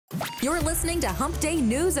You're listening to Hump Day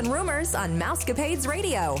News and Rumors on Mousecapades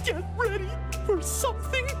Radio. Get ready for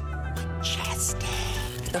something majestic.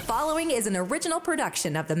 The following is an original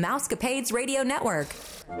production of the Mousecapades Radio Network.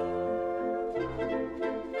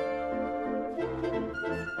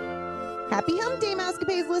 Happy Hump Day,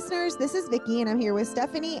 Mousecapades listeners. This is Vicki, and I'm here with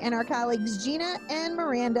Stephanie and our colleagues Gina and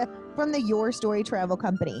Miranda from the Your Story Travel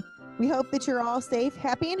Company. We hope that you're all safe,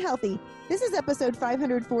 happy, and healthy. This is episode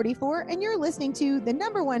 544, and you're listening to the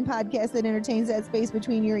number one podcast that entertains that space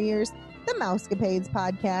between your ears, the Mousecapades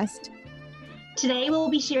Podcast. Today, we'll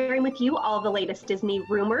be sharing with you all the latest Disney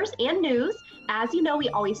rumors and news. As you know, we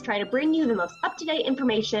always try to bring you the most up-to-date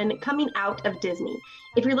information coming out of Disney.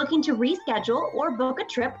 If you're looking to reschedule or book a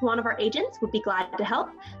trip, one of our agents would be glad to help.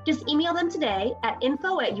 Just email them today at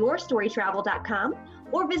info@yourstorytravel.com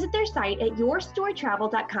or visit their site at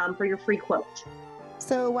yourstorytravel.com for your free quote.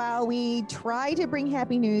 So while we try to bring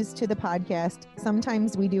happy news to the podcast,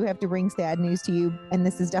 sometimes we do have to bring sad news to you, and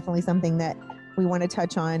this is definitely something that we want to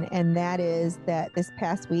touch on, and that is that this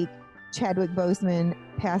past week, Chadwick Boseman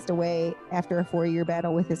passed away after a 4-year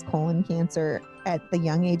battle with his colon cancer at the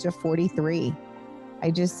young age of 43.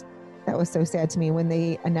 That was so sad to me. When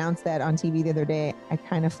they announced that on TV the other day, I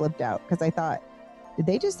kind of flipped out because I thought, did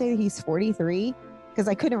they just say that he's 43? Because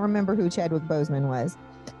I couldn't remember who Chadwick Boseman was.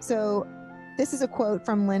 So this is a quote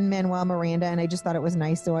from Lin-Manuel Miranda, and I just thought it was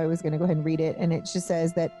nice, so I was going to go ahead and read it. And it just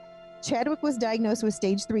says that Chadwick was diagnosed with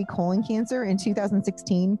stage 3 colon cancer in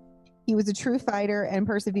 2016. He was a true fighter and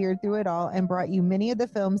persevered through it all and brought you many of the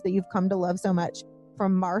films that you've come to love so much,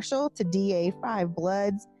 from Marshall to DA 5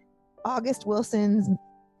 Bloods, August Wilson's,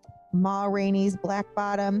 Ma Rainey's Black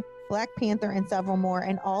Bottom, Black Panther, and several more,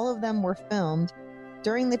 and all of them were filmed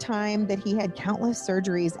during the time that he had countless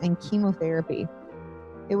surgeries and chemotherapy.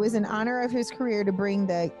 It was an honor of his career to bring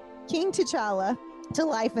the King T'Challa to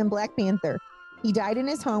life in Black Panther. He died in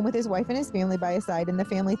his home with his wife and his family by his side, and the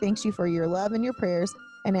family thanks you for your love and your prayers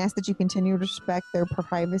and asks that you continue to respect their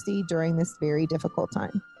privacy during this very difficult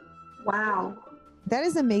time. Wow. That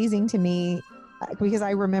is amazing to me, because I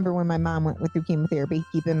remember when my mom went through chemotherapy.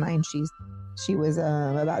 Keep in mind, she was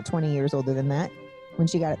about 20 years older than that when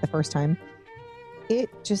she got it the first time. It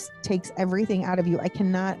just takes everything out of you. I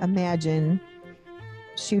cannot imagine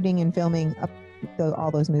shooting and filming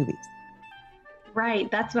all those movies. Right.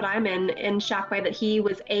 That's what I'm in shock by, that he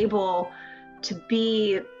was able to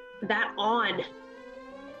be that on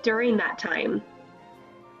during that time.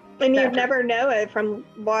 And you'd never know it from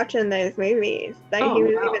watching those movies that he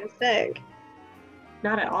was even sick.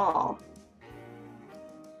 Not at all.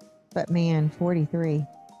 But man, 43.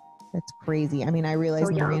 That's crazy. I mean, I realize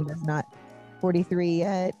Miranda's not 43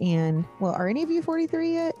 yet. And, well, are any of you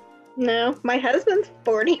 43 yet? No, my husband's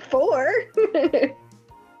 44.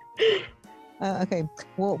 Okay.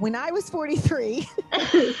 Well, when I was 43,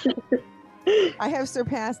 I have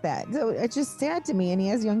surpassed that. So it's just sad to me. And he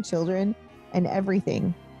has young children and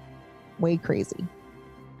everything. Way crazy.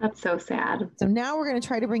 That's so sad. So now we're going to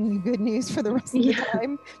try to bring you good news for the rest of the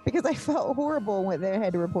time, because I felt horrible when they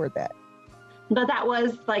had to report that. But that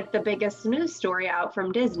was like the biggest news story out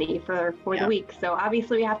from Disney for the week. So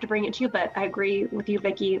obviously we have to bring it to you, but I agree with you,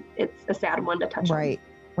 Vicki. It's a sad one to touch on.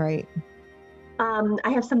 Right. I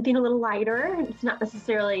have something a little lighter. It's not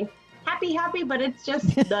necessarily happy, but it's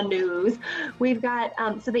just the news. We've got,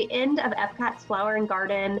 so the end of Epcot's Flower and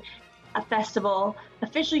Garden Festival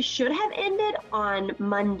officially should have ended on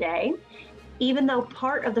Monday, even though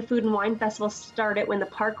part of the Food and Wine Festival started when the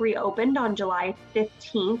park reopened on July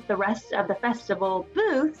 15th. The rest of the festival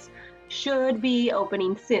booths should be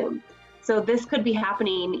opening soon. So this could be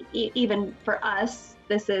happening even for us.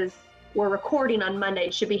 We're recording on Monday.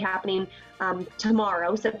 It should be happening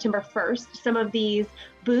tomorrow, September 1st. Some of these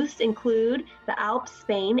booths include the Alps,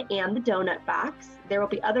 Spain, and the Donut Box. There will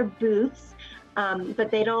be other booths,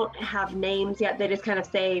 but they don't have names yet. They just kind of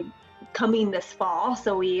say coming this fall.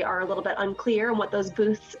 So we are a little bit unclear on what those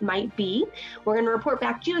booths might be. We're going to report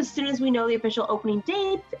back to you as soon as we know the official opening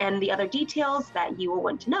dates and the other details that you will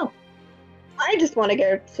want to know. I just want to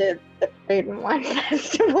go to the Food and Wine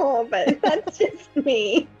Festival, but that's just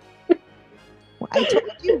me. I told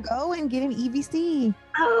you, go and get an EVC.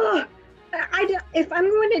 Oh, if I'm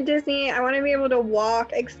going to Disney, I want to be able to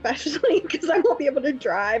walk, especially because I won't be able to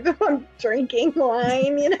drive if I'm drinking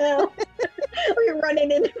wine, or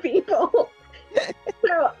running into people.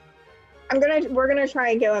 So we're gonna try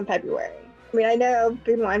and go in February. I mean, I know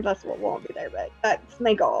Food and Wine Festival won't be there, but that's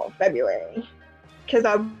my goal, February, because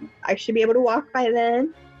I should be able to walk by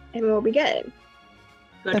then, and we'll be good.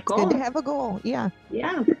 That's good to have a goal. Yeah.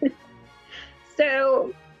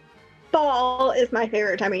 So fall is my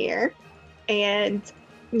favorite time of year. And,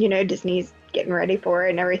 Disney's getting ready for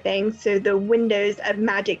it and everything. So the windows of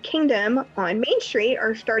Magic Kingdom on Main Street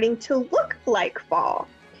are starting to look like fall.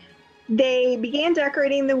 They began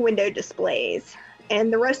decorating the window displays,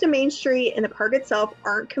 and the rest of Main Street and the park itself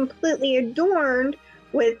aren't completely adorned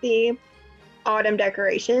with the autumn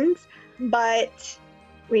decorations, but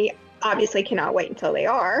we obviously cannot wait until they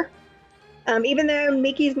are. Even though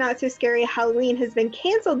Mickey's Not So Scary Halloween has been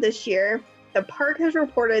canceled this year, the park has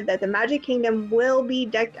reported that the Magic Kingdom will be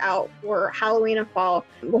decked out for Halloween and fall.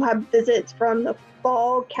 We'll have visits from the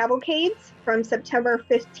fall cavalcades from September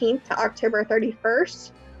 15th to October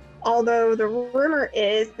 31st. Although the rumor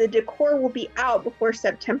is the decor will be out before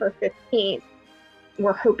September 15th.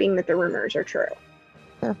 We're hoping that the rumors are true.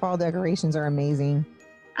 Their fall decorations are amazing.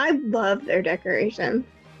 I love their decorations.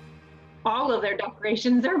 All of their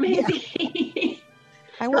decorations are amazing. Yeah.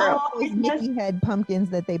 I love those Mickey head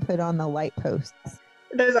pumpkins that they put on the light posts.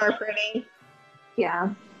 Those are pretty.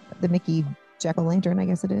 Yeah. The Mickey jack-o'-lantern, I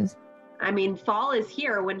guess it is. I mean, fall is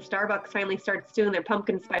here when Starbucks finally starts doing their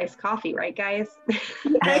pumpkin spice coffee, right, guys?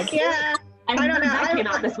 Heck yeah. I don't know. That came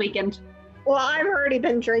out this weekend. Well, I've already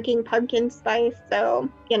been drinking pumpkin spice, so,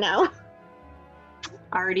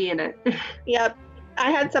 Already in it. Yep.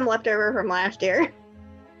 I had some left over from last year.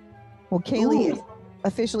 Well, Kaylee is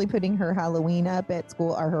officially putting her Halloween up at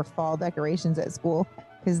school, or her fall decorations at school,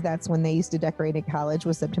 because that's when they used to decorate at college,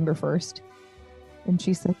 was September 1st. And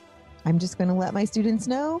she said, I'm just going to let my students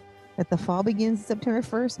know that the fall begins September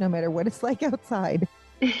 1st, no matter what it's like outside.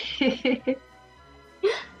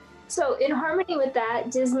 So in harmony with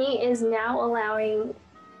that, Disney is now allowing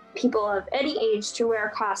people of any age to wear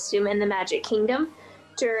a costume in the Magic Kingdom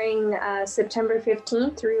during September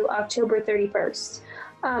 15th through October 31st.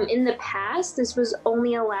 In the past, this was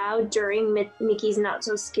only allowed during Mickey's Not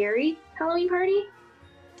So Scary Halloween party.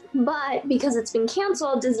 But because it's been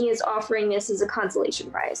canceled, Disney is offering this as a consolation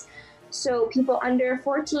prize. So people under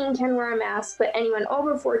 14 can wear a mask, but anyone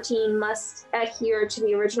over 14 must adhere to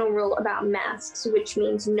the original rule about masks, which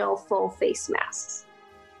means no full face masks.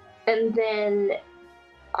 And then,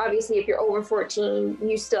 obviously, if you're over 14,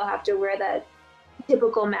 you still have to wear that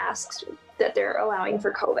typical masks that they're allowing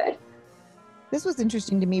for COVID. This was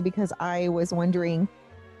interesting to me because I was wondering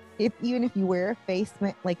if even if you wear a face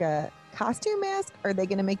like a costume mask, are they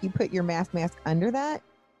going to make you put your mask under that?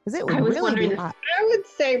 Because it would really be hot. I would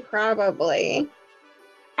say probably.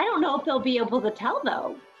 I don't know if they'll be able to tell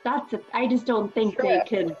though. I just don't think they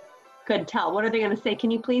could tell. What are they going to say? Can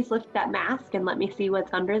you please lift that mask and let me see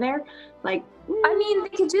what's under there? Like, I mean, they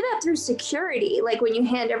could do that through security, like when you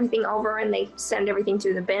hand everything over and they send everything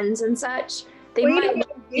through the bins and such. They might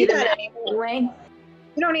do that anyway.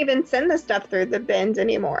 You don't even send the stuff through the bins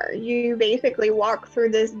anymore. You basically walk through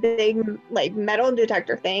this big metal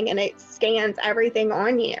detector thing and it scans everything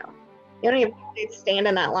on you. You don't even have to stand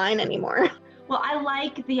in that line anymore. Well, I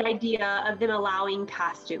like the idea of them allowing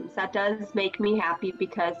costumes. That does make me happy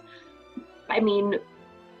because, I mean,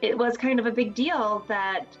 it was kind of a big deal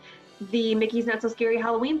that the Mickey's Not So Scary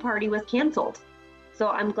Halloween party was canceled. So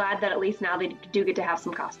I'm glad that at least now they do get to have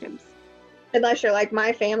some costumes. Unless you're like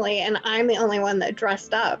my family and I'm the only one that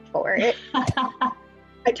dressed up for it.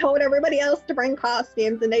 I told everybody else to bring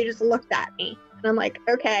costumes and they just looked at me. And I'm like,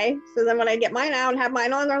 okay. So then when I get mine out and have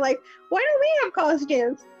mine on, they're like, why don't we have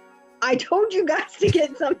costumes? I told you guys to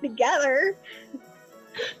get some together.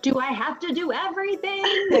 Do I have to do everything?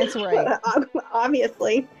 That's right.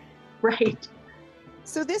 Obviously. Right.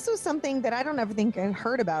 So this was something that I don't ever think I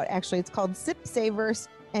heard about, actually. It's called Sip Savers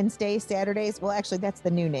and Stay Saturdays. Well, actually, that's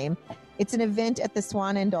the new name. It's an event at the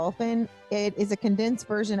Swan and Dolphin. It is a condensed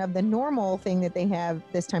version of the normal thing that they have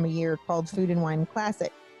this time of year called Food and Wine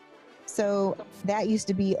Classic. So that used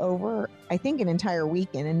to be over, I think, an entire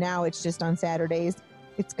weekend, and now it's just on Saturdays.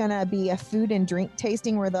 It's going to be a food and drink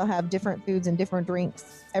tasting where they'll have different foods and different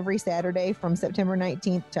drinks every Saturday from September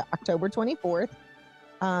 19th to October 24th.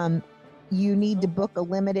 You need to book a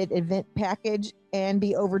limited event package and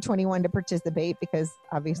be over 21 to participate because,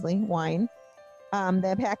 obviously, wine.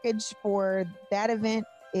 The package for that event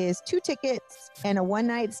is 2 tickets and a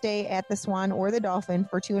one-night stay at the Swan or the Dolphin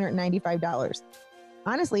for $295.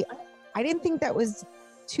 Honestly, I didn't think that was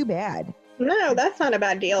too bad. No, that's not a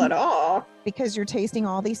bad deal at all. Because you're tasting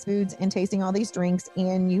all these foods and tasting all these drinks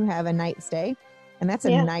and you have a night stay. And that's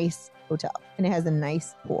a nice hotel. And it has a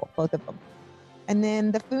nice pool, both of them. And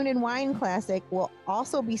then the Food and Wine Classic will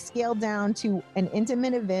also be scaled down to an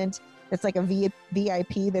intimate event that's like a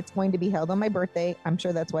VIP that's going to be held on my birthday. I'm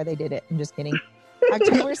sure that's why they did it. I'm just kidding.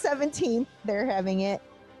 October 17th, they're having it.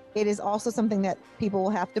 It is also something that people will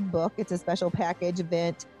have to book. It's a special package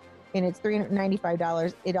event. and it's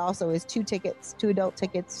 $395. It also is 2 adult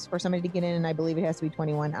tickets for somebody to get in, and I believe it has to be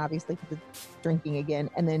 21, obviously, because it's drinking again,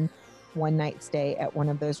 and then 1 night stay at one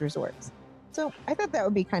of those resorts. So I thought that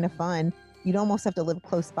would be kind of fun. You'd almost have to live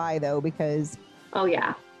close by, though, because Oh,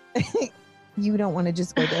 yeah. you don't want to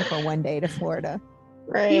just go there for 1 day to Florida.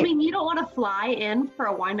 Right. You mean you don't want to fly in for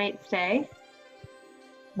a 1-night stay?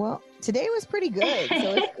 Well, today was pretty good.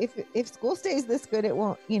 So if school stays this good, it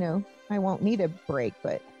won't, I won't need a break,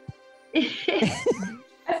 but I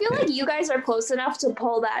feel like you guys are close enough to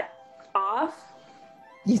pull that off.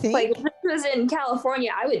 you think? Like, if this was in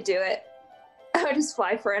California, I would do it. I would just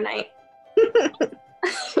fly for a night.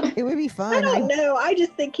 It would be fun. I don't know. I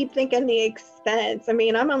just keep thinking the expense. I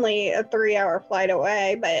mean, I'm only a 3-hour flight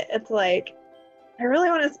away, but it's like, I really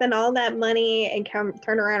want to spend all that money and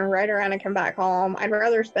turn around and ride around and come back home. I'd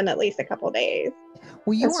rather spend at least a couple days.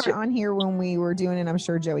 Well, you That's weren't on here when we were doing it. I'm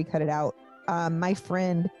sure Joey cut it out. My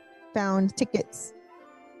friend found tickets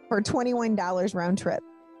for $21 round trip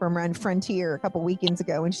from Run Frontier a couple weekends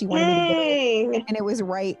ago, and she wanted me to go. Dang. And it was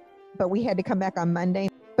right, but we had to come back on Monday.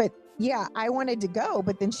 But yeah, I wanted to go,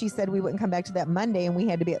 but then she said we wouldn't come back to that Monday, and we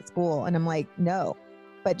had to be at school. And I'm like, no.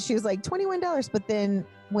 But she was like, $21. But then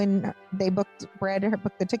when Brad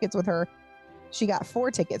booked the tickets with her, she got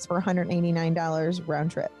 4 tickets for $189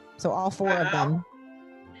 round trip. So all 4 of them.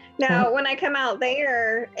 Now, when I come out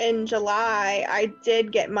there in July, I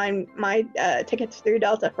did get my tickets through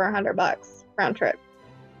Delta for $100 round trip.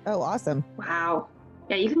 Oh, awesome. Wow.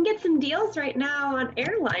 Yeah, you can get some deals right now on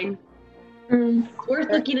airline. Mm. It's worth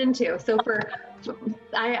looking into. So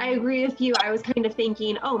I agree with you. I was kind of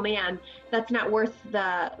thinking, oh man, that's not worth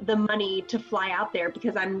the money to fly out there,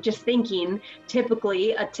 because I'm just thinking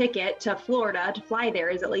typically a ticket to Florida to fly there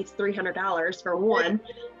is at least $300 for one.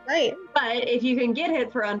 Right. But if you can get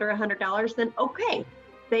it for under $100, then okay,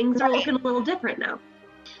 things are looking a little different now.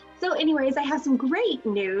 So anyways, I have some great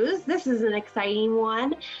news. This is an exciting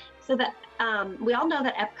one. So that we all know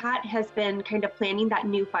that Epcot has been kind of planning that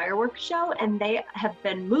new fireworks show, and they have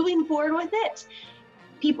been moving forward with it.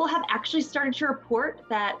 People have actually started to report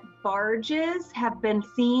that barges have been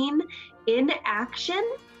seen in action.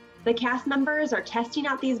 The cast members are testing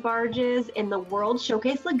out these barges in the World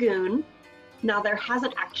Showcase Lagoon. Now, there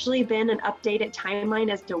hasn't actually been an updated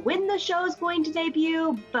timeline as to when the show is going to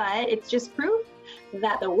debut, but it's just proof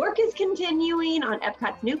that the work is continuing on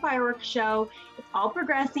Epcot's new fireworks show. It's all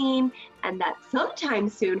progressing, and that sometime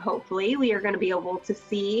soon, hopefully, we are going to be able to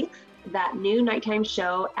see that new nighttime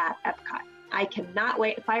show at Epcot. I cannot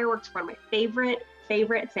wait. Fireworks are one of my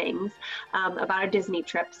favorite things about a Disney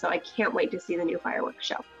trip, so I can't wait to see the new fireworks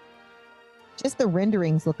show. Just the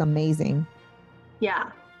renderings look amazing.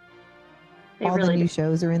 Yeah. They All really the new do.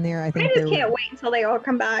 shows are in there. I I think just can't wait until they all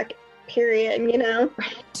come back, period,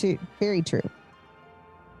 very true.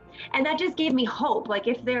 And that just gave me hope. Like,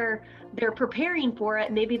 if they're preparing for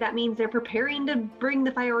it, maybe that means they're preparing to bring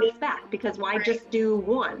the fireworks back, because why just do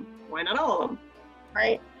one? Why not all of them?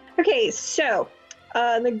 Right. Okay, so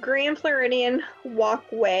the Grand Floridian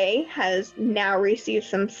Walkway has now received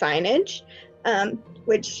some signage,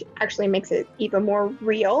 which actually makes it even more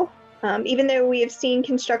real. Even though we have seen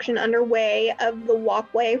construction underway of the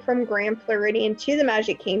walkway from Grand Floridian to the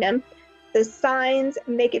Magic Kingdom, the signs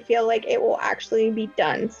make it feel like it will actually be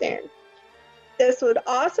done soon. This would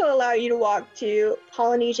also allow you to walk to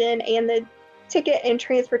Polynesian and the Ticket and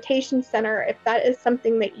Transportation Center if that is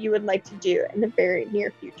something that you would like to do in the very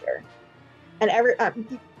near future. And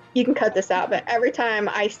you can cut this out, but every time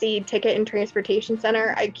I see Ticket and Transportation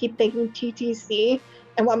Center, I keep thinking TTC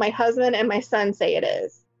and what my husband and my son say it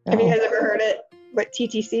is. Have you guys ever heard it? What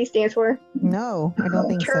TTC stands for? No, I don't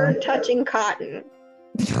think so. Turd touching cotton.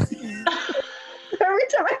 Every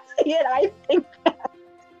time I see it, I think that.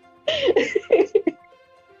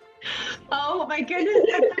 Oh my goodness,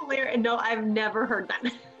 that's hilarious. No, I've never heard that.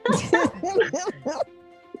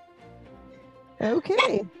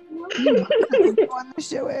 Okay. On the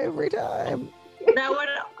show every time.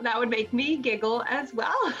 That would make me giggle as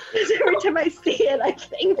well. Every time I see it, I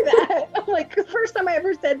think that. I'm like, the first time I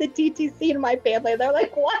ever said the TTC to my family, they're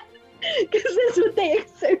like, what? Because that's what they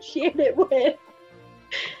associate it with.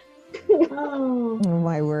 Oh. Oh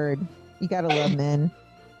my word. You gotta love men.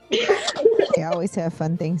 They always have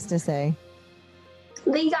fun things to say.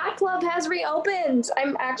 The Yacht Club has reopened.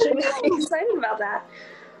 I'm actually really excited about that.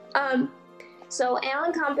 So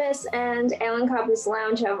Allen Compass and Allen Compass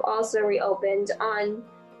Lounge have also reopened on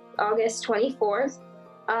August 24th.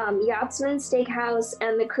 Yachtsman Steakhouse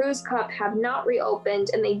and the Cruise Cup have not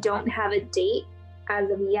reopened, and they don't have a date as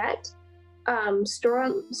of yet.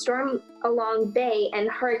 Storm Along Bay and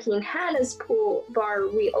Hurricane Hannah's Pool Bar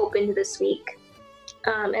reopened this week.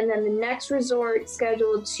 And then the next resort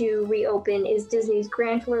scheduled to reopen is Disney's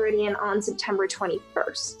Grand Floridian on September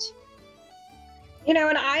 21st. You know,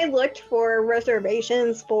 and I looked for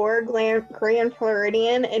reservations for Grand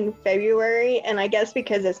Floridian in February, and I guess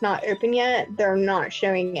because it's not open yet, they're not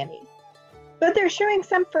showing any. But they're showing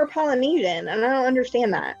some for Polynesian, and I don't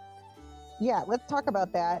understand that. Yeah, let's talk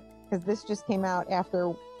about that, because this just came out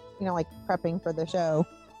after, like prepping for the show.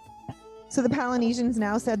 So the Polynesians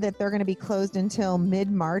now said that they're going to be closed until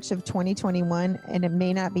mid-March of 2021, and it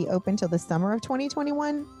may not be open till the summer of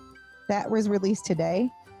 2021. That was released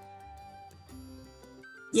today.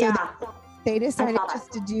 Yeah. So they decided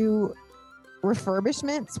just to do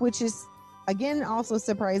refurbishments, which is, again, also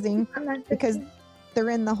surprising because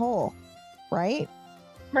they're in the hole, right?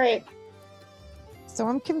 Right. So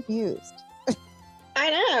I'm confused. I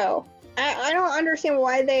know. I don't understand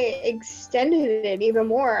why they extended it even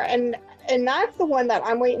more. And that's the one that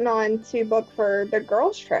I'm waiting on to book for the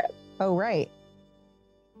girls' trip. Oh, right.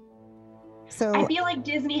 So I feel like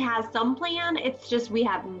Disney has some plan. It's just we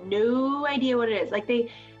have no idea what it is. Like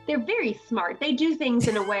they're very smart. They do things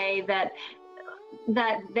in a way that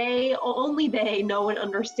only they know and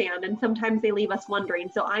understand, and sometimes they leave us wondering.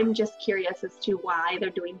 So I'm just curious as to why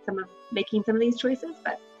they're making some of these choices,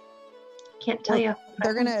 but can't tell you.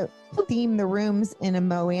 They're gonna theme the rooms in a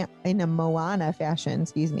Moana fashion.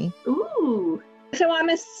 Excuse me. Ooh. So I'm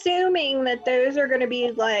assuming that those are going to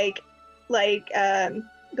be like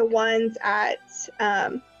the ones at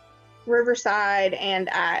Riverside and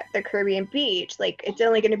at the Caribbean Beach. Like it's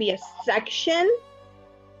only going to be a section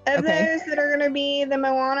of those that are going to be the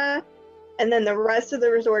Moana, and then the rest of the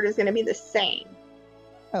resort is going to be the same.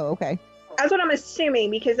 Oh, okay. That's what I'm assuming,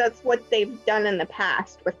 because that's what they've done in the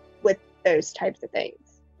past with those types of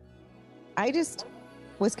things. I just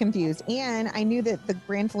was confused, and I knew that the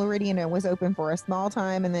Grand Floridian was open for a small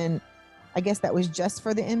time, and then I guess that was just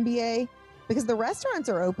for the NBA, because the restaurants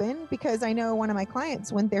are open, because I know one of my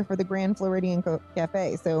clients went there for the Grand Floridian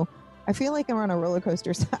Cafe. So I feel like I'm on a roller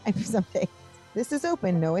coaster side or something. This is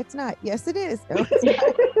open. No, it's not. Yes, it is. No, it's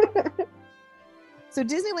not. So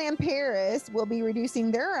Disneyland Paris will be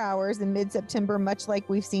reducing their hours in mid-September, much like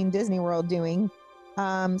we've seen Disney World doing.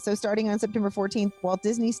 So starting on September 14th, Walt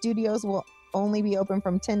Disney Studios will only be open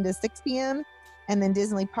from 10 to 6 p.m. And then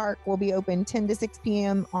Disney Park will be open 10 to 6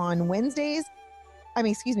 p.m. on weekdays. And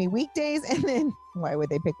then, why would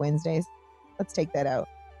they pick Wednesdays? Let's take that out.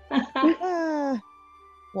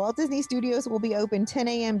 Walt Disney Studios will be open 10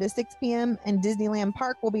 a.m. to 6 p.m. and Disneyland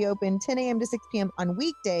Park will be open 10 a.m. to 6 p.m. on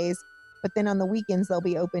weekdays. But then on the weekends, they'll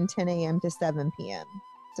be open 10 a.m. to 7 p.m.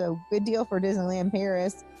 So good deal for Disneyland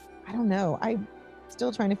Paris. I don't know. I'm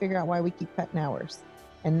still trying to figure out why we keep cutting hours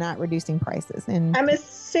and not reducing prices. And I'm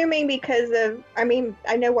assuming because of, I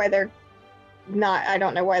know why they're not, I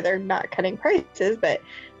don't know why they're not cutting prices, but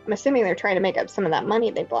I'm assuming they're trying to make up some of that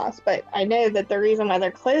money they've lost. But I know that the reason why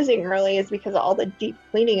they're closing early is because of all the deep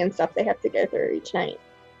cleaning and stuff they have to go through each night.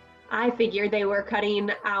 I figured they were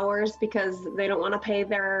cutting hours because they don't want to pay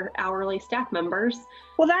their hourly staff members.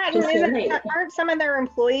 Well, aren't some of their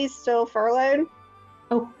employees still furloughed?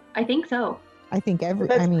 Oh, I think so. I think that's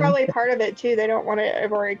probably part of it too. They don't want to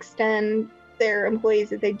overextend their employees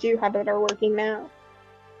that they do have that are working now.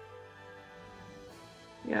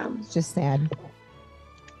 Yeah. It's just sad.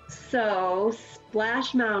 So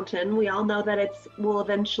Splash Mountain, we all know that it will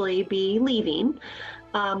eventually be leaving,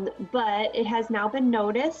 but it has now been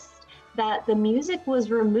noticed that the music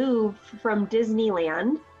was removed from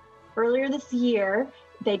Disneyland. Earlier this year,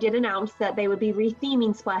 they did announce that they would be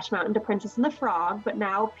retheming Splash Mountain to Princess and the Frog, but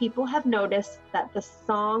now people have noticed that the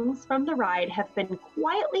songs from the ride have been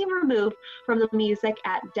quietly removed from the music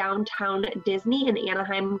at Downtown Disney in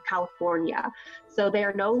Anaheim, California. So they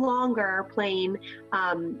are no longer playing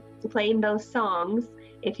those songs.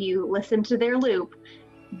 If you listen to their loop,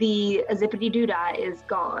 the Zippity Doodah is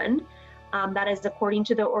gone. That is according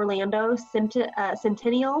to the Orlando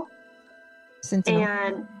Sentinel.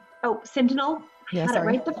 Sentinel. Yeah, Got it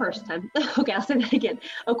right the first time. Okay, I'll say that again.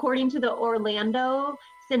 According to the Orlando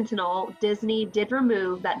Sentinel, Disney did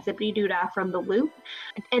remove that Zippity Doodah from the loop,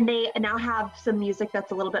 and they now have some music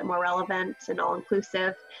that's a little bit more relevant and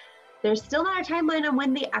all-inclusive. There's still not a timeline on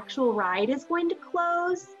when the actual ride is going to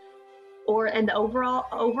close, and the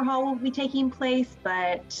overhaul will be taking place,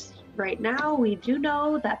 but right now we do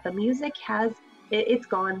know that the music it's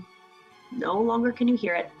gone. No longer can you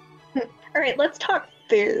hear it. All right, let's talk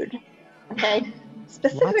food. Okay,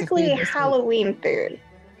 specifically Halloween food,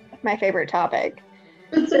 my favorite topic.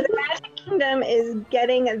 So the Magic Kingdom is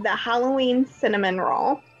getting the Halloween cinnamon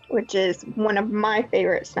roll, which is one of my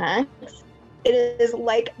favorite snacks. It is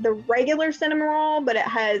like the regular cinnamon roll, but it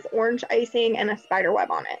has orange icing and a spider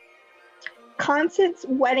web on it. Constance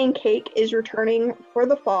wedding cake is returning for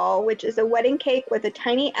the fall, which is a wedding cake with a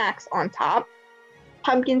tiny axe on top,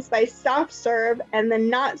 pumpkin spice soft serve, and the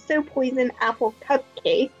not so poison apple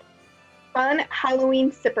cupcake. Fun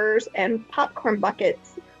Halloween sippers and popcorn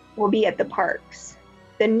buckets will be at the parks.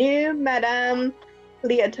 The new Madame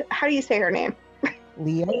Leota, how do you say her name?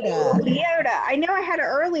 Leota. Leota. I know I had it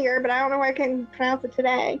earlier, but I don't know why I can pronounce it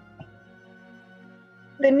today.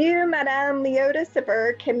 The new Madame Leota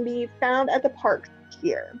sipper can be found at the parks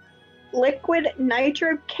here. Liquid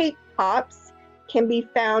nitro cake pops can be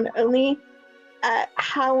found only at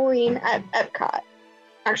Halloween at Epcot.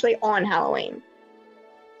 Actually, on Halloween.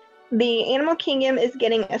 The Animal Kingdom is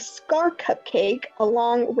getting a Scar cupcake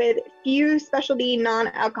along with few specialty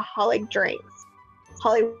non-alcoholic drinks.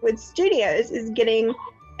 Hollywood Studios is getting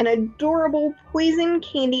an adorable poison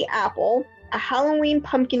candy apple, a Halloween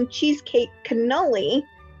pumpkin cheesecake cannoli,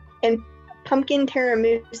 and pumpkin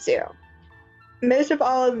tiramisu. Most of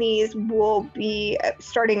all of these will be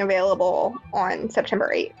starting available on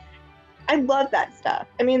September 8th. I love that stuff.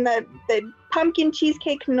 I mean, the pumpkin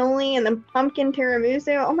cheesecake cannoli and the pumpkin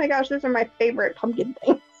tiramisu, oh my gosh, those are my favorite pumpkin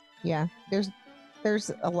things. Yeah,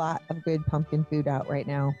 there's a lot of good pumpkin food out right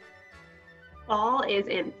now. Fall is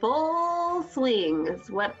in full swing, is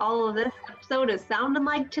what all of this episode is sounding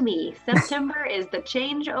like to me. September is the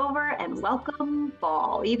changeover, and welcome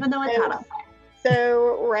fall, even though it's hot outside.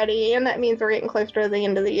 So ready, and that means we're getting closer to the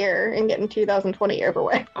end of the year and getting 2020 over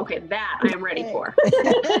with. Okay, that I'm ready for.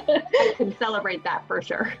 I can celebrate that for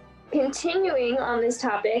sure. Continuing on this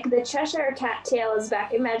topic, the Cheshire Cat Tail is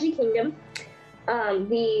back in Magic Kingdom.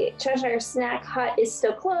 The Cheshire Snack Hut is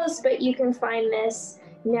still closed, but you can find this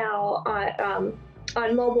now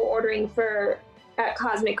on mobile ordering at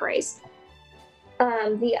Cosmic Race.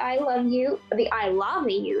 The I Love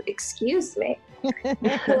You, excuse me,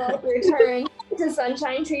 will return to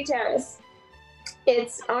Sunshine Tree Terrace.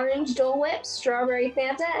 It's orange Dole Whip, strawberry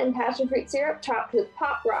Fanta, and passion fruit syrup topped with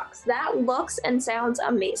Pop Rocks. That looks and sounds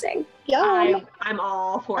amazing. Yum! I'm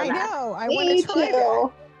all for I that. know. I Me want to try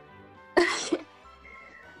too. that.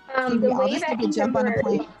 The I'll way just that take a jump on a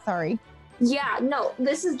contemporary- plane. Sorry. Yeah, no,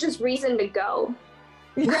 this is just reason to go.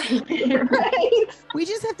 Right? We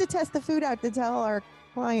just have to test the food out to tell our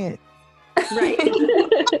client. Right.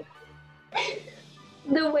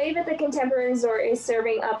 The way that the Contemporary Resort is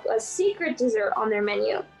serving up a secret dessert on their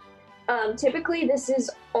menu. Typically, this is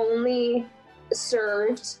only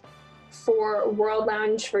served for World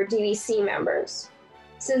Lounge for DVC members.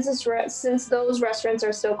 Since those restaurants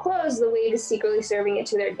are still closed, the Wave is secretly serving it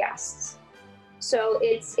to their guests. So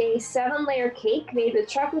it's a 7-layer cake made with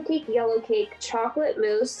chocolate cake, yellow cake, chocolate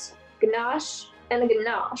mousse, ganache, and a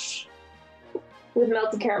ganache with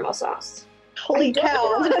melted caramel sauce. Holy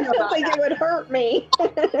cow, that sounds like it would hurt me.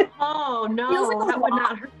 Oh Feels no, like a that would lot.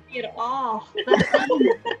 not hurt me at all.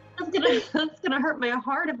 That's gonna hurt my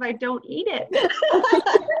heart if I don't eat it.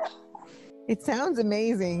 It sounds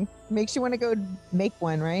amazing. Makes you want to go make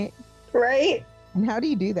one, right? Right? And how do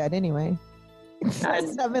you do that anyway? I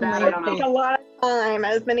 7 don't layer know. Take cake. a lot of time,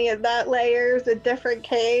 as many of that layers with different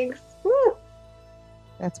cakes. Woo.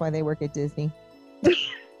 That's why they work at Disney.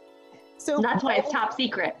 So That's why it's top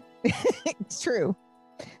secret. it's true.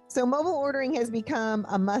 So mobile ordering has become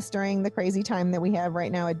a must during the crazy time that we have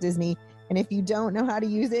right now at Disney. And if you don't know how to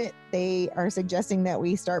use it, they are suggesting that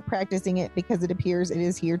we start practicing it because it appears it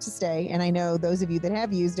is here to stay. And I know those of you that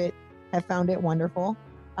have used it have found it wonderful.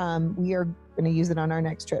 We are going to use it on our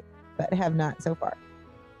next trip, but have not so far.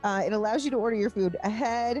 It allows you to order your food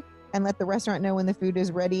ahead and let the restaurant know when the food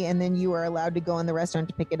is ready, and then you are allowed to go in the restaurant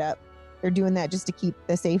to pick it up. They're doing that just to keep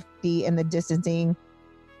the safety and the distancing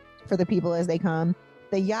for the people as they come.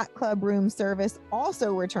 The Yacht Club room service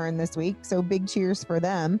also returned this week, so big cheers for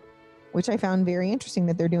them, which I found very interesting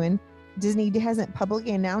that they're doing. Disney hasn't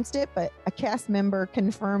publicly announced it, but a cast member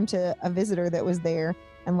confirmed to a visitor that was there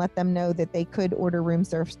and let them know that they could order room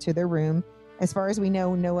service to their room. As far as we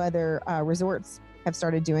know, no other resorts have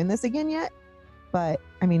started doing this again yet. But,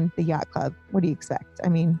 I mean, the Yacht Club, what do you expect? I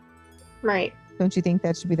mean, Right. don't you think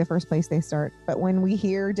that should be the first place they start? But when we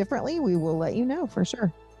hear differently, we will let you know for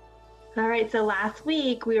sure. All right, so last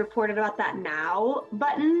week we reported about that Now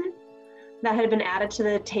button that had been added to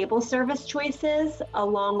the table service choices,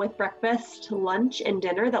 along with breakfast, lunch, and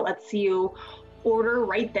dinner that lets you order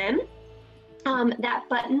right then. That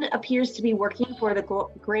button appears to be working for the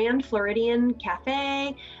Grand Floridian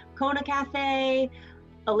Cafe, Kona Cafe,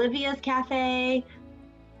 Olivia's Cafe.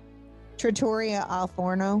 Trattoria Al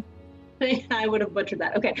Forno. I would have butchered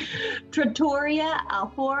that. Okay. Trattoria, Al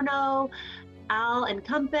Forno, Al and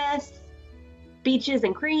Compass, Beaches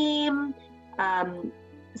and Cream,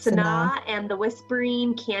 Sanaa, and the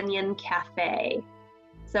Whispering Canyon Cafe.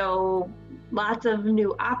 So lots of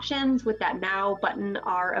new options with that Now button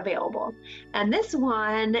are available. And this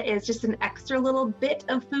one is just an extra little bit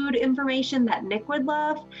of food information that Nick would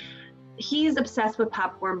love. He's obsessed with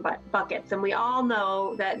popcorn buckets, and we all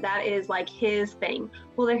know that that is like his thing.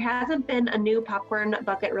 Well, there hasn't been a new popcorn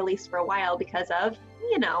bucket released for a while because of,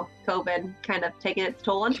 COVID kind of taking its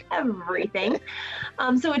toll on everything.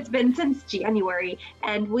 So it's been since January,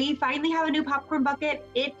 and we finally have a new popcorn bucket.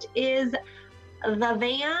 It is the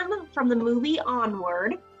van from the movie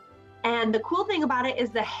Onward. And the cool thing about it is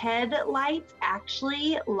the headlights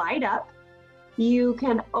actually light up. You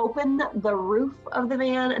can open the roof of the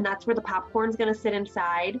van, and that's where the popcorn is going to sit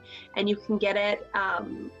inside. And you can get it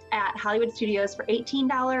at Hollywood Studios for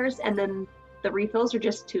 $18, and then the refills are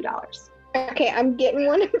just $2. Okay, I'm getting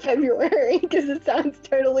one in February because it sounds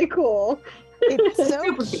totally cool. It's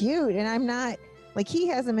so cute, and I'm not like, he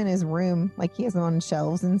has them in his room, like he has them on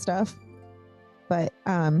shelves and stuff. But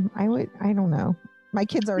I don't know. My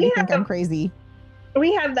kids already think I'm crazy.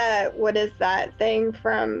 We have that. What is that thing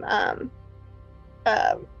from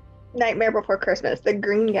Nightmare Before Christmas? The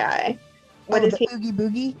green guy. What is he? Oogie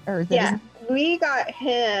Boogie? Or yeah, we got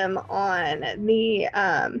him on the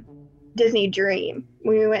Disney Dream.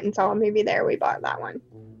 When we went and saw a movie there, we bought that one.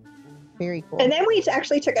 Very cool. And then we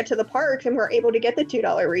actually took it to the parks and were able to get the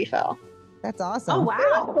 $2 refill. That's awesome. Oh,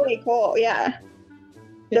 wow. That's pretty cool, yeah.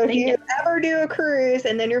 So if you ever do a cruise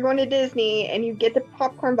and then you're going to Disney and you get the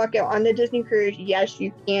popcorn bucket on the Disney cruise, yes,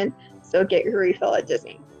 you can still get your refill at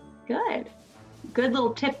Disney. Good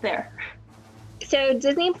little tip there. So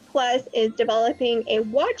Disney Plus is developing a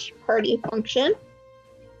watch party function.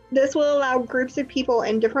 This will allow groups of people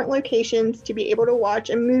in different locations to be able to watch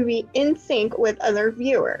a movie in sync with other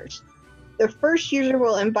viewers. The first user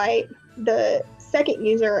will invite the second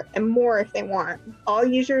user and more if they want. All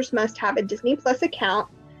users must have a Disney Plus account,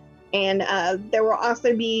 and there will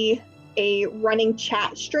also be a running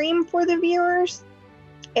chat stream for the viewers,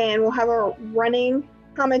 and we'll have a running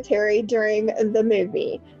commentary during the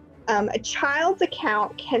movie. A child's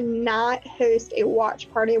account cannot host a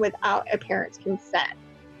watch party without a parent's consent.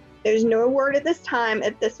 There's no word at this time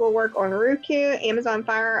if this will work on Roku, Amazon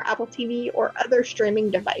Fire, Apple TV, or other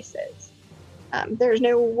streaming devices. There's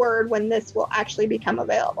no word when this will actually become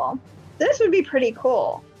available. This would be pretty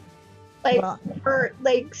cool. For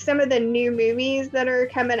some of the new movies that are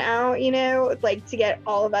coming out, to get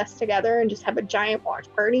all of us together and just have a giant watch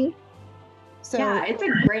party. So yeah, it's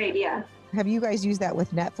a great idea. Have you guys used that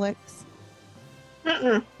with Netflix?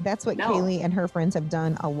 Mm-mm. That's what Kaylee and her friends have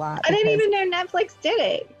done a lot. I didn't even know Netflix did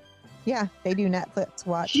it. Yeah, they do Netflix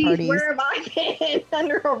watch Jeez, parties. Where have I been?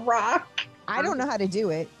 Under a rock? I don't know how to do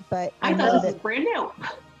it, but I thought this was brand new.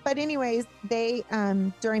 But anyways, they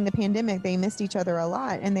during the pandemic, they missed each other a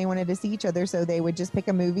lot, and they wanted to see each other, so they would just pick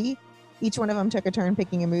a movie. Each one of them took a turn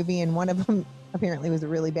picking a movie, and one of them apparently was a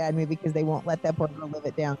really bad movie because they won't let that poor girl live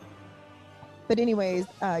it down. But anyways,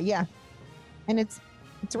 yeah, and it's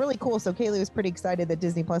really cool. So Kaylee was pretty excited that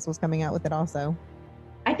Disney Plus was coming out with it also.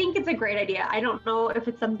 I think it's a great idea. I don't know if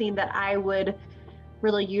it's something that I would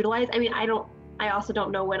really utilize. I mean, I also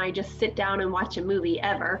don't know when I just sit down and watch a movie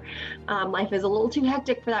ever. Life is a little too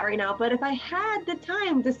hectic for that right now. But if I had the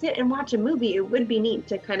time to sit and watch a movie, it would be neat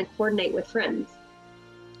to kind of coordinate with friends.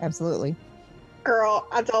 Absolutely. Girl,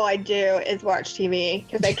 that's all I do is watch TV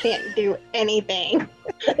because I can't do anything.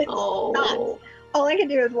 Oh. All I can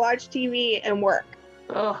do is watch TV and work.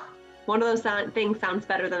 Oh, one of those things sounds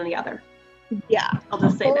better than the other. Yeah. I'll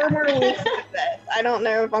just say that. 4 more weeks of this. I don't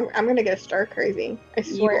know if I'm going to go stir crazy. I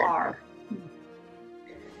swear. You are.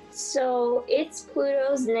 So it's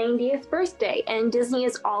Pluto's 90th birthday, and Disney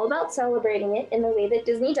is all about celebrating it in the way that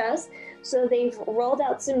Disney does. So they've rolled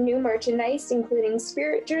out some new merchandise, including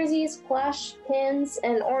Spirit jerseys, plush, pins,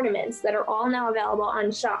 and ornaments that are all now available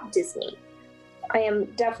on Shop Disney. I am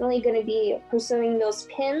definitely going to be pursuing those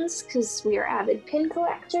pins because we are avid pin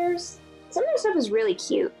collectors. Some of their stuff is really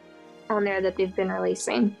cute on there that they've been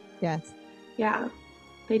releasing. Yes. Yeah,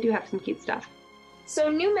 they do have some cute stuff. So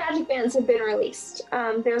new Magic Bands have been released.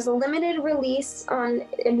 There's a limited release on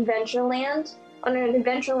Adventureland, on an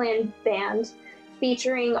Adventureland band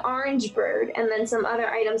featuring Orange Bird and then some other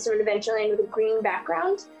items from Adventureland with a green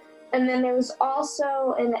background. And then there's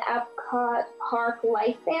also an Epcot Park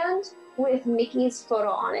Life Band with Mickey's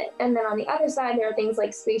photo on it. And then on the other side, there are things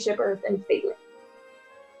like Spaceship Earth and Figment.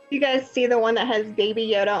 You guys see the one that has Baby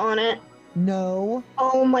Yoda on it? No.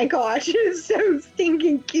 Oh my gosh, it's so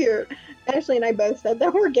stinking cute. Ashley and I both said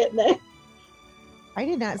that we're getting it. I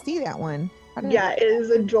did not see that one. Yeah, it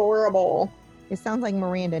is adorable. It sounds like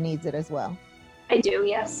Miranda needs it as well. I do,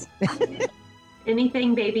 yes.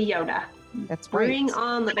 Anything Baby Yoda. That's right. Bring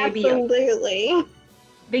on the Baby Yoda. Absolutely.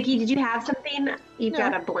 Vicky, did you have something? You've No.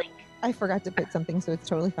 got a blink. I forgot to put something, so it's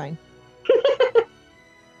totally fine.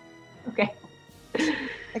 Okay.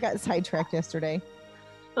 I got sidetracked yesterday.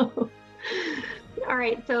 All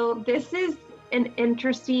right. So this is an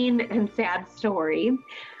interesting and sad story.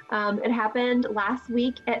 It happened last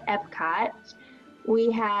week at Epcot.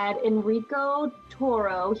 We had Enrico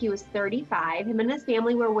Toro. He was 35. Him and his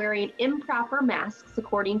family were wearing improper masks,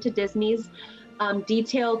 according to Disney's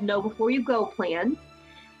detailed Know Before You Go plan.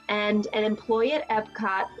 And an employee at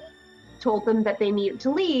Epcot told them that they needed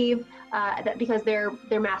to leave that because their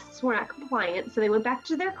masks were not compliant. So they went back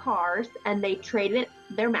to their cars and they traded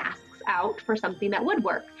their masks out for something that would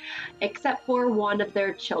work, except for one of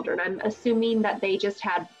their children. I'm assuming that they just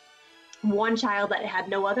had one child that had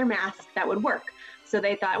no other mask that would work. So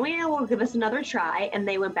they thought, well, we'll give us another try, and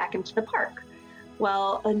they went back into the park.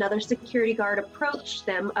 Well, another security guard approached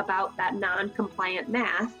them about that non-compliant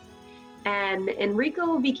mask, and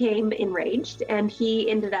Enrico became enraged, and he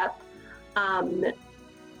ended up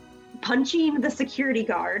punching the security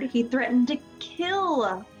guard. He threatened to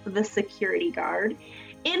kill the security guard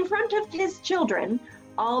in front of his children,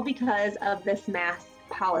 all because of this mask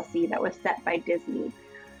policy that was set by Disney.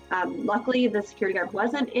 Luckily, the security guard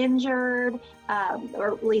wasn't injured,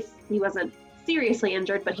 or at least he wasn't seriously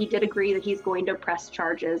injured, but he did agree that he's going to press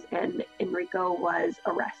charges, and Enrico was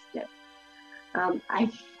arrested.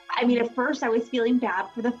 I mean, at first I was feeling bad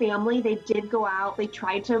for the family. They did go out, they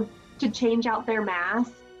tried to change out their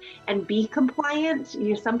masks and be compliant.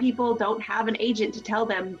 You know, some people don't have an agent to tell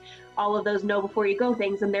them all of those Know Before You Go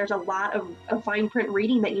things, and there's a lot of fine print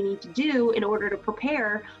reading that you need to do in order to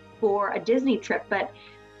prepare for a Disney trip. But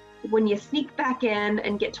when you sneak back in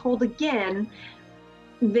and get told again,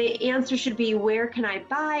 the answer should be, where can I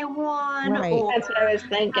buy one? Right. Or That's what I was how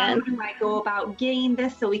thinking. do I go about getting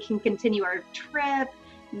this so we can continue our trip?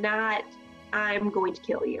 Not, I'm going to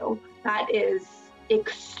kill you. That is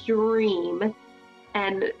extreme.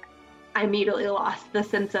 And I immediately lost the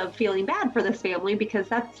sense of feeling bad for this family, because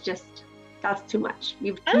that's too much.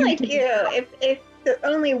 I'm like you. If the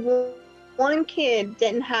only one kid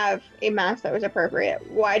didn't have a mask that was appropriate,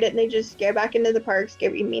 why didn't they just go back into the parks, go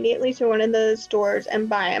immediately to one of the stores and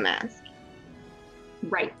buy a mask?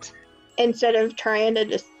 Right. Instead of trying to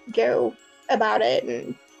just go about it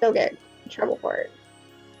and still get in trouble for it.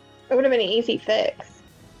 It would have been an easy fix.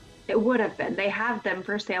 It would have been. They have them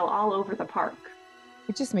for sale all over the park.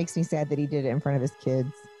 It just makes me sad that he did it in front of his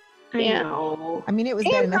kids. Yeah. I know. I mean, it was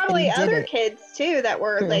bad And enough that probably he did other it. kids too that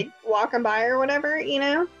were True. like walking by or whatever, you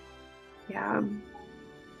know? Yeah.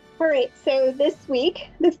 All right, so this week,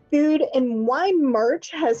 the food and wine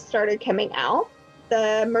merch has started coming out.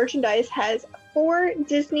 The merchandise has 4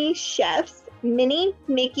 Disney chefs, Minnie,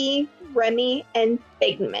 Mickey, Remy, and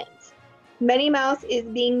Figment. Minnie Mouse is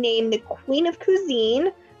being named the Queen of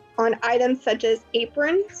Cuisine on items such as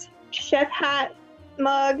aprons, chef hat,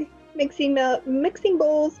 mug, mixing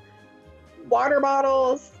bowls, water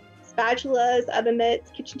bottles, spatulas, oven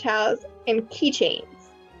mitts, kitchen towels, and keychains.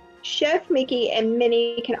 Chef Mickey and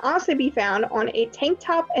Minnie can also be found on a tank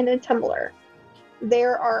top and a tumbler.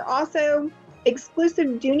 There are also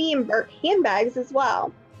exclusive Dooney and Burke handbags as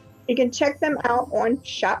well. You can check them out on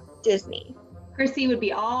Shop Disney. Chrissy would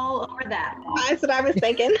be all over that. That's what I was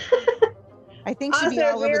thinking. I think she'd be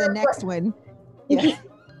Also, all over the next one. Yeah.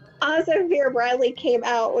 Also, Vera Bradley came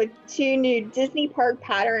out with 2 new Disney Park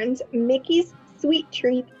patterns, Mickey's Sweet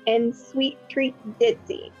Treat and Sweet Treat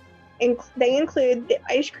Ditzy. They include the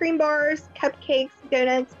ice cream bars, cupcakes,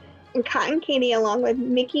 donuts, and cotton candy, along with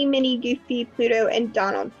Mickey, Minnie, Goofy, Pluto, and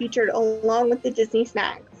Donald, featured along with the Disney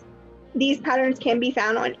snacks. These patterns can be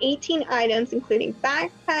found on 18 items, including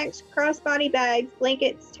backpacks, crossbody bags,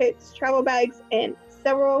 blankets, totes, travel bags, and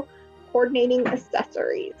several coordinating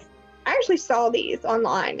accessories. I actually saw these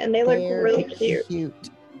online, and they look They're really cute.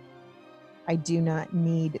 I do not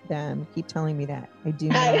need them. Keep telling me that. I do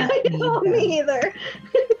not I need know, them. me either.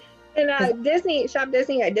 And Disney, Shop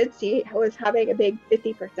Disney, I did see was having a big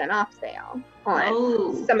 50% off sale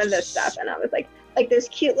on some of this stuff, and I was like those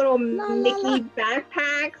cute little Mickey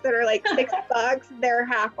backpacks that are like $6, they're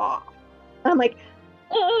half off. I'm like,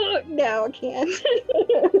 oh no, I can't.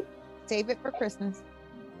 Save it for Christmas.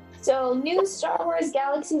 So, new Star Wars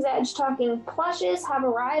Galaxy's Edge talking plushes have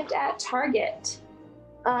arrived at Target.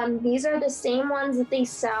 These are the same ones that they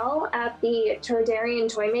sell at the Toydarian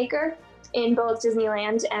Toymaker in both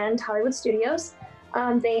Disneyland and Hollywood Studios.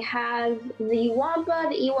 They have the Wampa,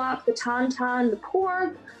 the Ewok, the Tauntaun, the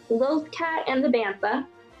Porg, the Lothcat, and the Bantha.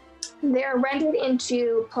 They're rendered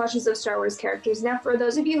into plushes of Star Wars characters. Now, for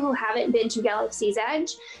those of you who haven't been to Galaxy's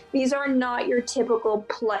Edge, these are not your typical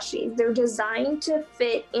plushies. They're designed to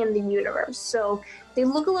fit in the universe. So they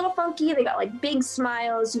look a little funky. They got like big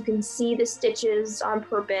smiles. You can see the stitches on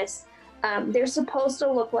purpose. They're supposed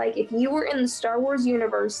to look like if you were in the Star Wars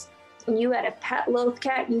universe and you had a pet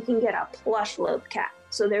Lothcat, you can get a plush Lothcat.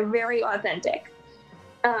 So they're very authentic.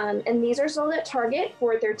 And these are sold at Target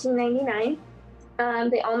for $13.99.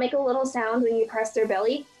 They all make a little sound when you press their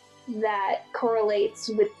belly that correlates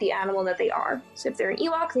with the animal that they are. So if they're an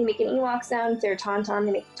Ewok, they make an Ewok sound. If they're a Tauntaun,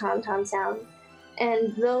 they make a Tauntaun sound.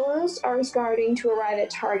 And those are starting to arrive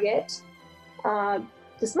at Target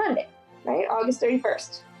this Monday, right? August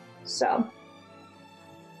 31st. So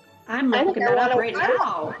I'm looking that up right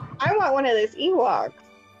now. I want one of those Ewoks.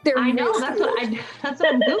 I know, that's what I'm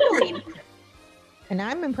Googling. And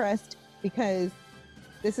I'm impressed because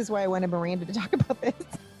this is why I wanted Miranda to talk about this.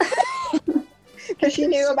 Because she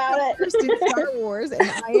knew about it. First in Star Wars, and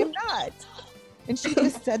I am not. And she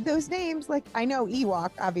just said those names. Like, I know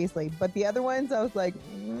Ewok, obviously, but the other ones, I was like,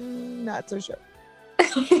 not so sure.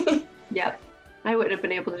 Yep. I wouldn't have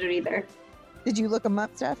been able to do it either. Did you look them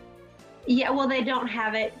up, Steph? Yeah, well, they don't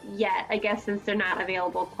have it yet, I guess, since they're not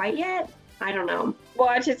available quite yet. I don't know.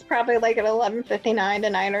 Watch, it's probably like at 11:59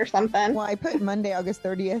 tonight or something. Well, I put Monday, August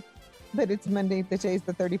 30th, but it's Monday, today's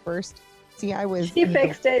the 31st. See, She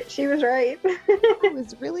fixed it. She was right. I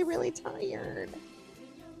was really, really tired.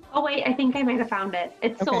 Oh, wait, I think I might have found it.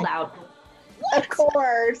 It's sold out. Of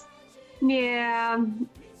course. Yeah.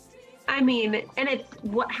 I mean, and it's,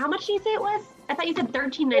 how much did you say it was? I thought you said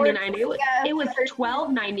 $13.99. It was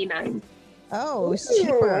 $12.99. Oh, it's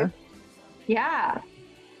cheaper. Yeah.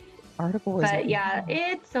 Article was. But yeah,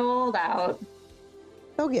 it's sold out.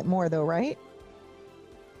 They'll get more though, right?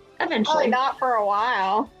 Eventually. Probably not for a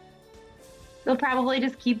while. They'll probably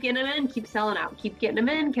just keep getting them in, keep selling out. Keep getting them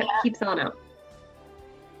in, keep selling out.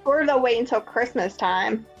 Or they'll wait until Christmas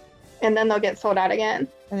time, and then they'll get sold out again.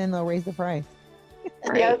 And then they'll raise the price.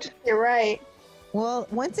 Right. Yep, you're right. Well,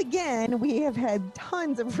 once again, we have had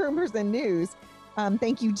tons of rumors and news.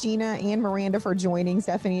 Thank you, Gina and Miranda, for joining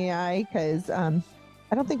Stephanie and I, because I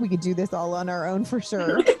don't think we could do this all on our own for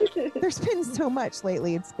sure. There's been so much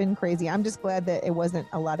lately. It's been crazy. I'm just glad that it wasn't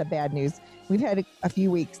a lot of bad news. We've had a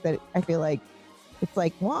few weeks that I feel like it's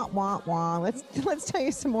like, wah, wah, wah. Let's tell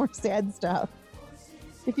you some more sad stuff.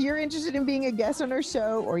 If you're interested in being a guest on our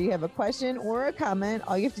show, or you have a question or a comment,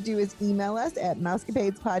 all you have to do is email us at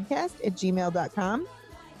mousecapadespodcast@gmail.com.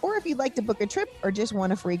 Or if you'd like to book a trip or just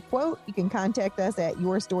want a free quote, you can contact us at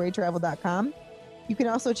yourstorytravel.com. You can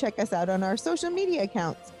also check us out on our social media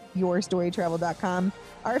accounts, yourstorytravel.com,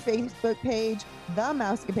 our Facebook page, The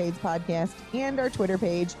Mousecapades Podcast, and our Twitter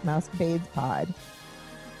page, Mousecapades Pod.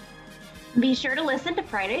 Be sure to listen to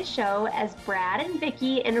Friday's show as Brad and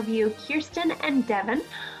Vicky interview Kirsten and Devin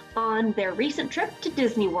on their recent trip to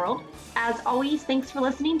Disney World. As always, thanks for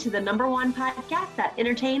listening to the #1 podcast that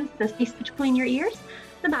entertains the space between your ears,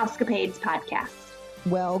 the Mousecapades Podcast.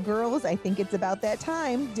 Well, girls, I think it's about that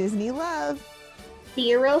time. Disney love.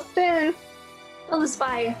 See you real soon. Oh, the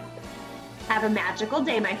spy. Have a magical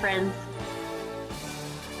day, my friends.